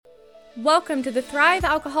Welcome to the Thrive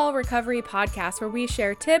Alcohol Recovery Podcast, where we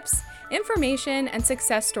share tips, information, and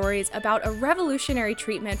success stories about a revolutionary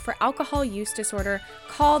treatment for alcohol use disorder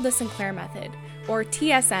called the Sinclair Method, or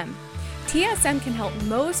TSM. TSM can help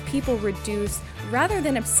most people reduce rather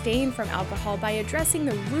than abstain from alcohol by addressing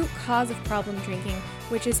the root cause of problem drinking,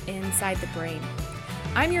 which is inside the brain.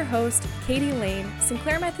 I'm your host, Katie Lane,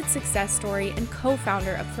 Sinclair Method success story and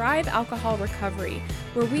co-founder of Thrive Alcohol Recovery,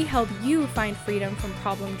 where we help you find freedom from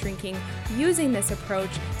problem drinking using this approach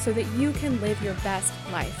so that you can live your best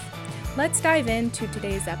life. Let's dive into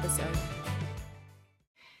today's episode.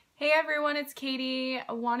 Hey everyone, it's Katie.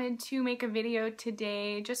 I wanted to make a video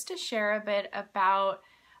today just to share a bit about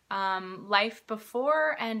life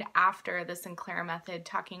before and after the Sinclair Method,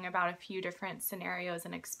 talking about a few different scenarios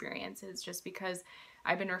and experiences, just because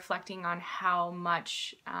I've been reflecting on how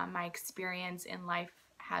much my experience in life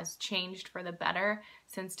has changed for the better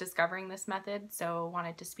since discovering this method, so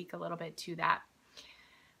wanted to speak a little bit to that.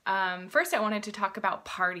 First, I wanted to talk about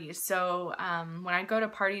parties. So when I'd go to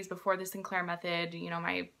parties before the Sinclair Method,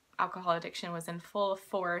 my alcohol addiction was in full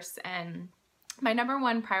force, and my number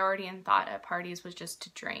one priority and thought at parties was just to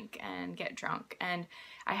drink and get drunk. And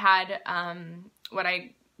I had what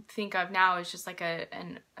I think of now as just like a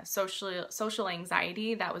social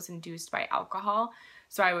anxiety that was induced by alcohol.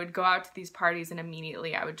 So I would go out to these parties and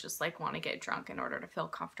immediately I would just want to get drunk in order to feel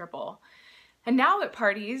comfortable. And now at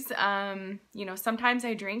parties, sometimes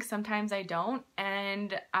I drink, sometimes I don't,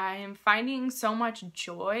 and I'm finding so much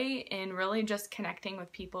joy in really just connecting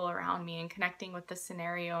with people around me and connecting with the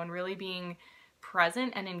scenario and really being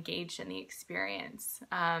present and engaged in the experience.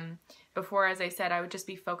 Before, as I said, I would just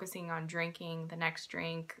be focusing on drinking the next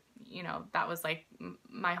drink. That was like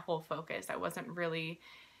my whole focus. I wasn't really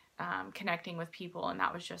connecting with people, and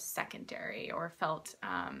that was just secondary or felt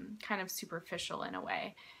kind of superficial in a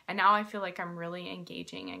way. And now I feel like I'm really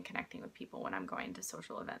engaging and connecting with people when I'm going to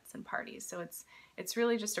social events and parties. So it's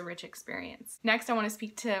really just a rich experience. Next, I want to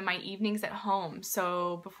speak to my evenings at home.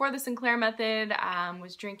 So before the Sinclair Method,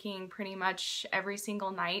 was drinking pretty much every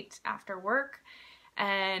single night after work.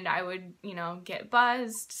 And I would, get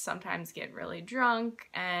buzzed, sometimes get really drunk,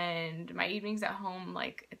 and my evenings at home,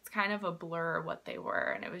 it's kind of a blur what they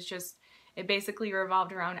were. And it basically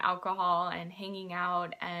revolved around alcohol and hanging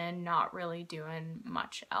out and not really doing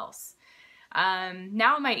much else.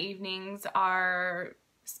 Now my evenings are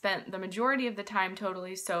spent the majority of the time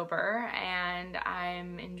totally sober, and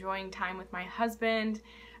I'm enjoying time with my husband,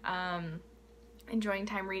 enjoying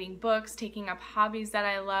time reading books, taking up hobbies that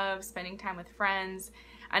I love, spending time with friends,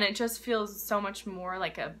 and it just feels so much more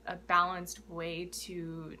like a balanced way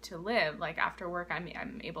to live. Like after work,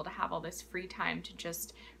 I'm able to have all this free time to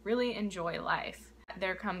just really enjoy life.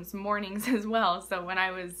 There comes mornings as well. So when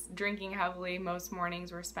I was drinking heavily, most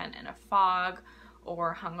mornings were spent in a fog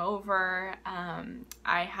or hungover.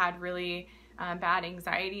 I had really bad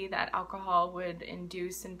anxiety that alcohol would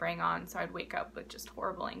induce and bring on, so I'd wake up with just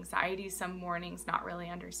horrible anxiety some mornings, not really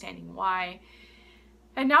understanding why.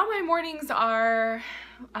 And now my mornings are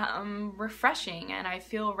refreshing, and I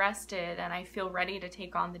feel rested, and I feel ready to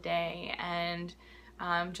take on the day, and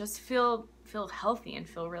just feel healthy and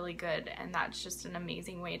feel really good. And that's just an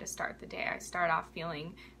amazing way to start the day. I start off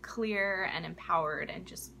feeling clear and empowered and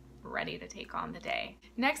just ready to take on the day.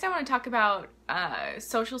 Next, I want to talk about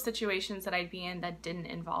social situations that I'd be in that didn't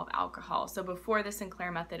involve alcohol. So before the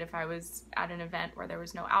Sinclair Method, if I was at an event where there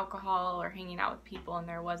was no alcohol or hanging out with people and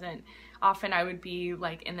there wasn't, often I would be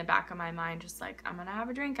in the back of my mind, just I'm gonna have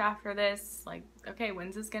a drink after this. Okay,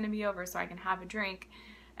 when's this gonna be over so I can have a drink?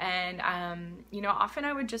 And, often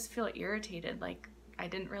I would just feel irritated. I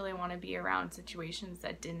didn't really want to be around situations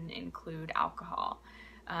that didn't include alcohol.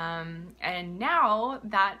 And now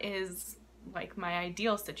that is my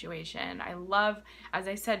ideal situation. I love, as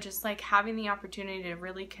I said, just having the opportunity to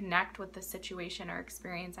really connect with the situation or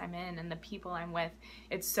experience I'm in and the people I'm with.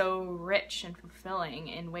 It's so rich and fulfilling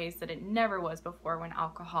in ways that it never was before, when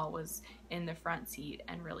alcohol was in the front seat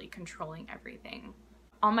and really controlling everything.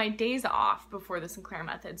 On my days off before the Sinclair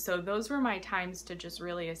Method, so those were my times to just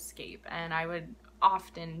really escape, and I would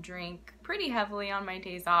often drink pretty heavily on my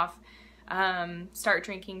days off. Start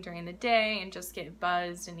drinking during the day and just get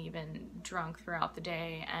buzzed and even drunk throughout the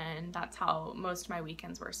day, and that's how most of my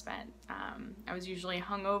weekends were spent. I was usually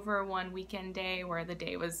hungover one weekend day where the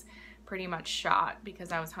day was pretty much shot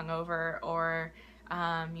because I was hungover, or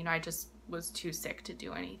I just was too sick to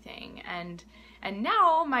do anything. And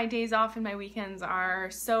now my days off and my weekends are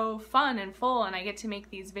so fun and full, and I get to make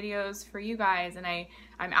these videos for you guys, and I'm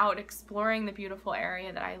out exploring the beautiful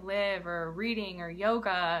area that I live, or reading, or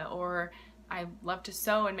yoga, or I love to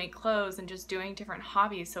sew and make clothes and just doing different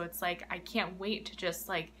hobbies. So it's I can't wait to just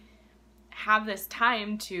have this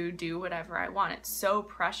time to do whatever I want. It's so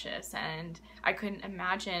precious, and I couldn't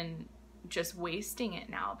imagine just wasting it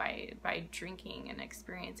now by drinking and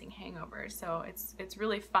experiencing hangovers. So it's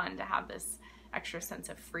really fun to have this extra sense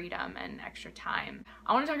of freedom and extra time.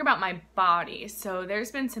 I want to talk about my body. So there's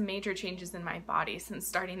been some major changes in my body since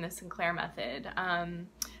starting the Sinclair Method.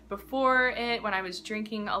 Before it, when I was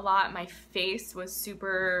drinking a lot, my face was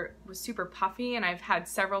super puffy, and I've had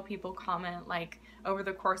several people comment, like, over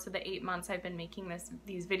the course of the 8 months I've been making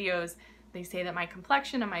these videos, they say that my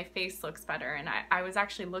complexion and my face looks better. And I was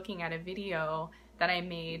actually looking at a video that I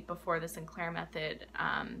made before the Sinclair Method,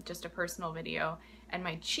 just a personal video, and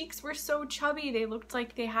my cheeks were so chubby, they looked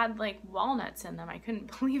like they had like walnuts in them. I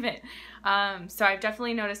couldn't believe it. So I've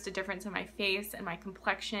definitely noticed a difference in my face and my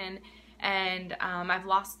complexion, and I've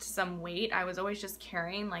lost some weight. I was always just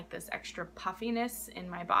carrying like this extra puffiness in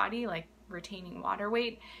my body, like retaining water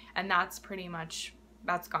weight, and that's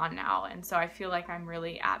gone now. And so I feel like I'm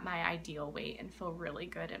really at my ideal weight and feel really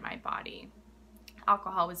good in my body.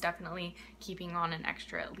 Alcohol was definitely keeping on an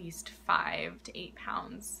extra at least 5 to 8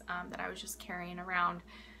 pounds that I was just carrying around.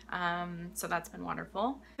 So that's been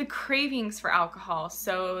wonderful. The cravings for alcohol.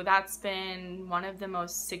 So that's been one of the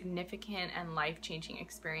most significant and life-changing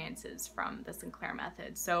experiences from the Sinclair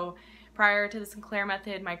Method. So prior to the Sinclair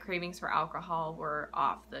Method, my cravings for alcohol were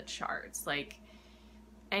off the charts. Like,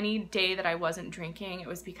 any day that I wasn't drinking, it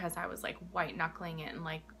was because I was like white knuckling it and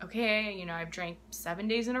like, okay, you know, I've drank 7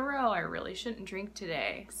 days in a row, I really shouldn't drink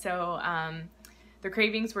today. So the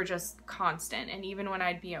cravings were just constant. And even when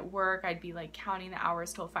I'd be at work, I'd be like counting the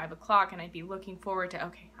hours till 5 o'clock, and I'd be looking forward to,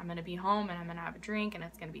 okay, I'm gonna be home and I'm gonna have a drink and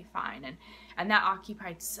it's gonna be fine. And that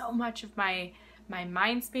occupied so much of my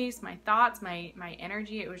mind space, my thoughts, my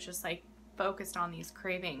energy. It was just like focused on these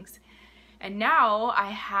cravings. And now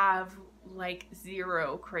I have like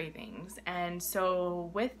 0 cravings. And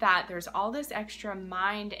so with that, there's all this extra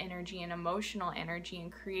mind energy and emotional energy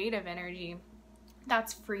and creative energy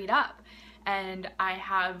that's freed up. And I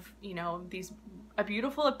have, you know, these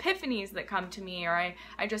beautiful epiphanies that come to me, or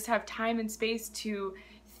I just have time and space to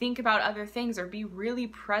think about other things or be really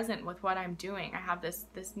present with what I'm doing. I have this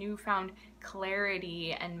newfound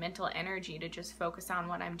clarity and mental energy to just focus on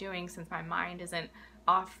what I'm doing, since my mind isn't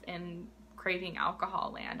off in craving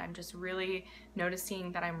alcohol land. I'm just really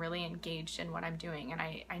noticing that I'm really engaged in what I'm doing. And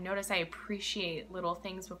I notice I appreciate little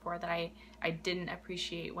things before that I didn't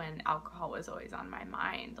appreciate when alcohol was always on my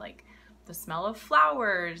mind. Like the smell of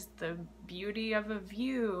flowers, the beauty of a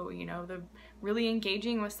view, you know, the really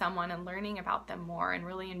engaging with someone and learning about them more and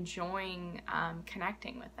really enjoying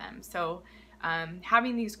connecting with them. So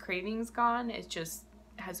having these cravings gone, it just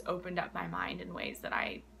has opened up my mind in ways that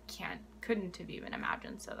I couldn't have even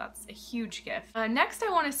imagined. So that's a huge gift. Next,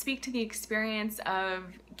 I want to speak to the experience of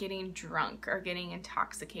getting drunk or getting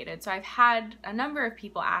intoxicated. So I've had a number of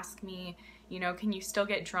people ask me, you know, can you still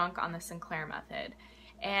get drunk on the Sinclair Method?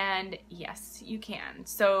 And yes, you can.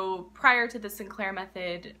 So prior to the Sinclair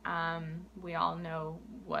Method, we all know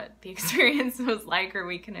what the experience was like, or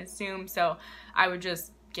we can assume. So I would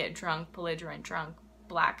just get drunk, belligerent drunk,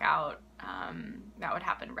 blackout. That would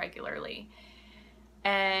happen regularly.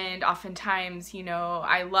 And oftentimes, you know,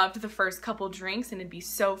 I loved the first couple drinks and it'd be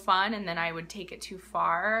so fun, and then I would take it too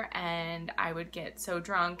far and I would get so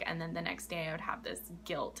drunk, and then the next day I would have this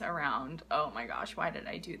guilt around, oh my gosh, why did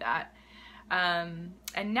I do that? And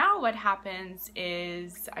now what happens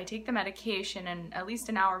is I take the medication, and at least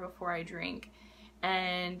an hour before I drink,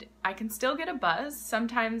 and I can still get a buzz.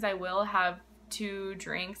 Sometimes I will have 2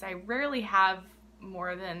 drinks. I rarely have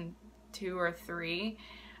more than 2 or 3.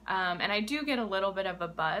 And I do get a little bit of a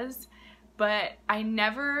buzz, but I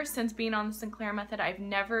never, since being on the Sinclair Method, I've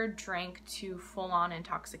never drank to full-on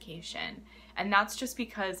intoxication. And that's just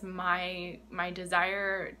because my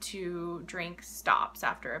desire to drink stops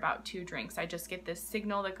after about 2 drinks. I just get this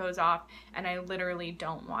signal that goes off and I literally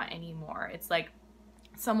don't want any more. It's like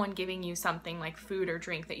someone giving you something like food or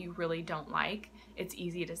drink that you really don't like. It's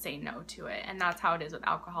easy to say no to it. And that's how it is with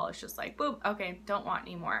alcohol. It's just like, boop, okay, don't want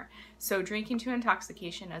any more. So drinking to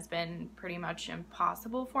intoxication has been pretty much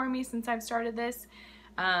impossible for me since I've started this.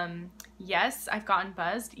 Yes, I've gotten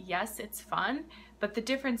buzzed. Yes, it's fun. But the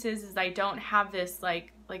difference is I don't have this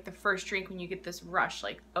like the first drink when you get this rush,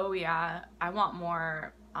 like, oh yeah, I want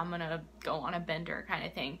more, I'm gonna go on a bender kind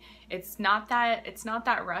of thing. It's not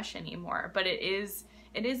that rush anymore, but it is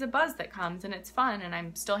a buzz that comes, and it's fun, and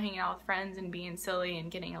I'm still hanging out with friends and being silly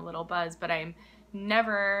and getting a little buzz, but I'm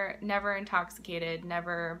never intoxicated,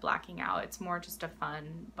 never blacking out. It's more just a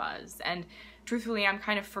fun buzz. And truthfully, I'm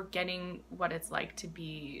kind of forgetting what it's like to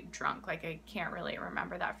be drunk. Like, I can't really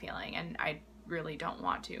remember that feeling, and I really don't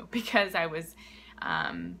want to, because I was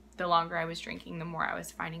the longer I was drinking, the more I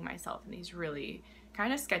was finding myself in these really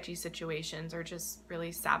kind of sketchy situations or just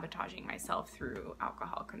really sabotaging myself through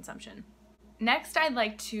alcohol consumption. Next, I'd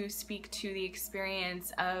like to speak to the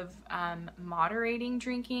experience of moderating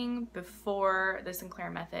drinking before the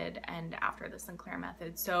Sinclair Method and after the Sinclair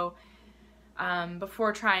Method. So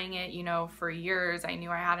before trying it, for years, I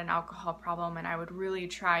knew I had an alcohol problem, and I would really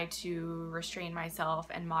try to restrain myself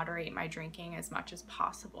and moderate my drinking as much as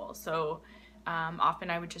possible. So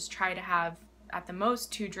often I would just try to have at the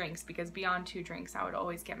most 2 drinks, because beyond 2 drinks, I would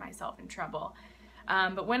always get myself in trouble.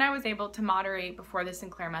 But when I was able to moderate before the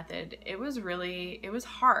Sinclair Method, it was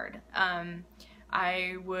hard.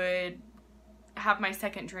 I would have my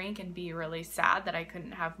second drink and be really sad that I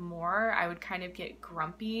couldn't have more. I would kind of get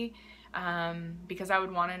grumpy because I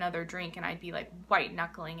would want another drink, and I'd be like white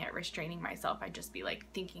knuckling at restraining myself. I'd just be like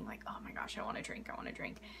thinking like, oh my gosh, I want to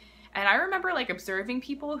drink. And I remember like observing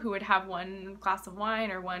people who would have 1 glass of wine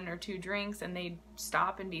or 1 or 2 drinks, and they'd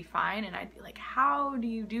stop and be fine. And I'd be like, how do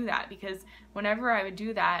you do that? Because whenever I would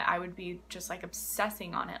do that, I would be just like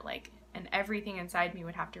obsessing on it, and everything inside me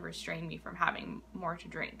would have to restrain me from having more to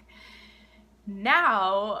drink.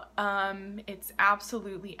 Now, it's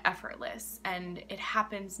absolutely effortless, and it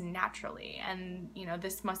happens naturally. And,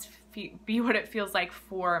 this must be what it feels like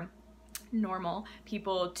for normal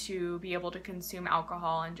people to be able to consume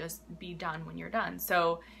alcohol and just be done when you're done.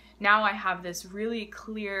 So now I have this really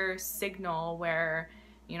clear signal where,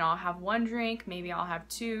 I'll have 1 drink, maybe I'll have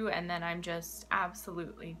 2, and then I'm just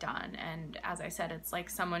absolutely done. And as I said, it's like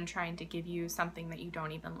someone trying to give you something that you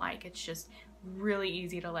don't even like. It's just really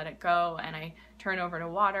easy to let it go, and I turn over to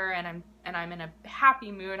water, and I'm in a happy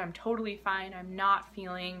mood. I'm totally fine. I'm not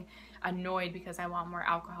feeling annoyed because I want more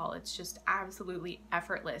alcohol. It's just absolutely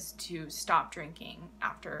effortless to stop drinking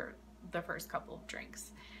after the first couple of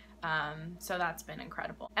drinks. So that's been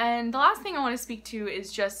incredible. And the last thing I want to speak to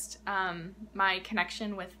is just my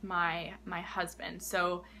connection with my husband.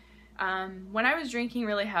 So when I was drinking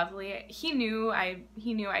really heavily, he knew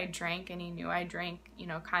I drank, and he knew I drank,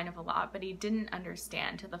 kind of a lot, but he didn't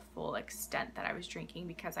understand to the full extent that I was drinking,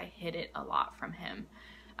 because I hid it a lot from him.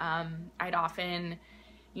 I'd often,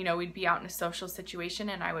 we'd be out in a social situation,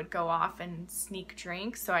 and I would go off and sneak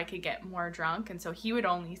drinks so I could get more drunk. And so he would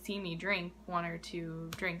only see me drink 1 or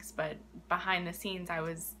 2 drinks, but behind the scenes, I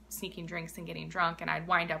was sneaking drinks and getting drunk, and I'd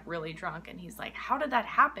wind up really drunk. And he's like, how did that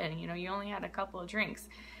happen? You only had a couple of drinks.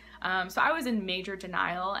 So I was in major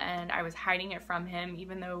denial, and I was hiding it from him.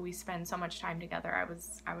 Even though we spend so much time together,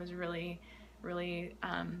 I was really, really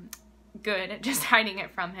good at just hiding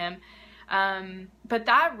it from him. But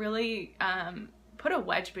that really put a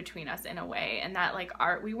wedge between us in a way, and that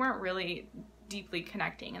we weren't really deeply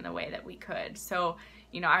connecting in the way that we could. So,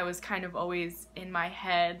 I was kind of always in my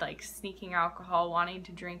head, sneaking alcohol, wanting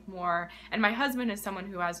to drink more. And my husband is someone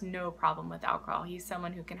who has no problem with alcohol. He's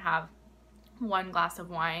someone who can have 1 glass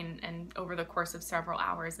of wine and over the course of several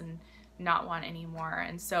hours and not want any more.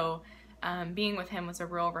 And so being with him was a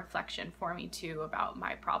real reflection for me too about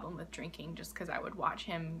my problem with drinking, just because I would watch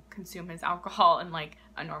him consume his alcohol in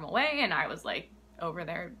a normal way, and I was over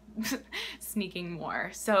there sneaking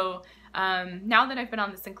more. So now that I've been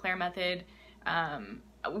on the Sinclair Method,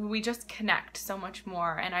 we just connect so much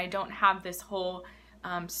more, and I don't have this whole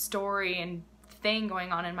story and thing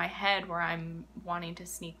going on in my head where I'm wanting to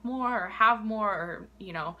sneak more or have more, or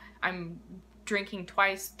I'm drinking 2,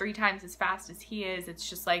 3 times as fast as he is. It's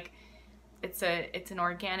just it's an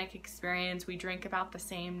organic experience. We drink about the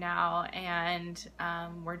same now, and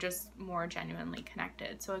we're just more genuinely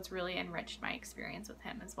connected. So it's really enriched my experience with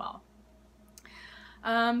him as well.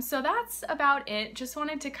 So that's about it. Just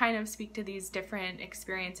wanted to kind of speak to these different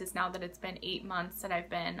experiences now that it's been 8 months that I've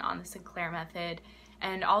been on the Sinclair Method,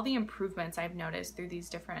 and all the improvements I've noticed through these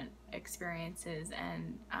different experiences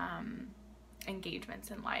and engagements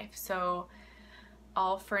in life. So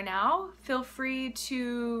all for now. Feel free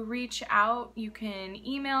to reach out. You can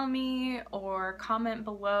email me or comment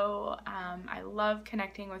below. I love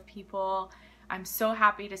connecting with people. I'm so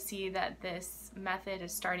happy to see that this method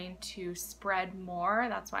is starting to spread more.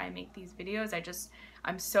 That's why I make these videos.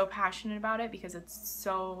 I'm so passionate about it because it's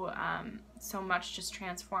so much just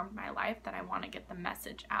transformed my life that I want to get the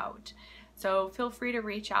message out. So feel free to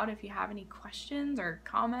reach out if you have any questions or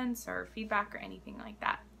comments or feedback or anything like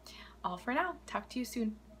that. All for now. Talk to you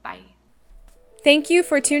soon. Bye. Thank you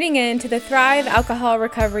for tuning in to the Thrive Alcohol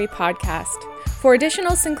Recovery Podcast. For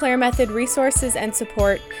additional Sinclair Method resources and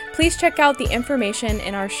support, please check out the information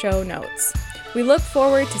in our show notes. We look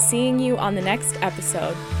forward to seeing you on the next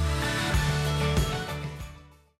episode.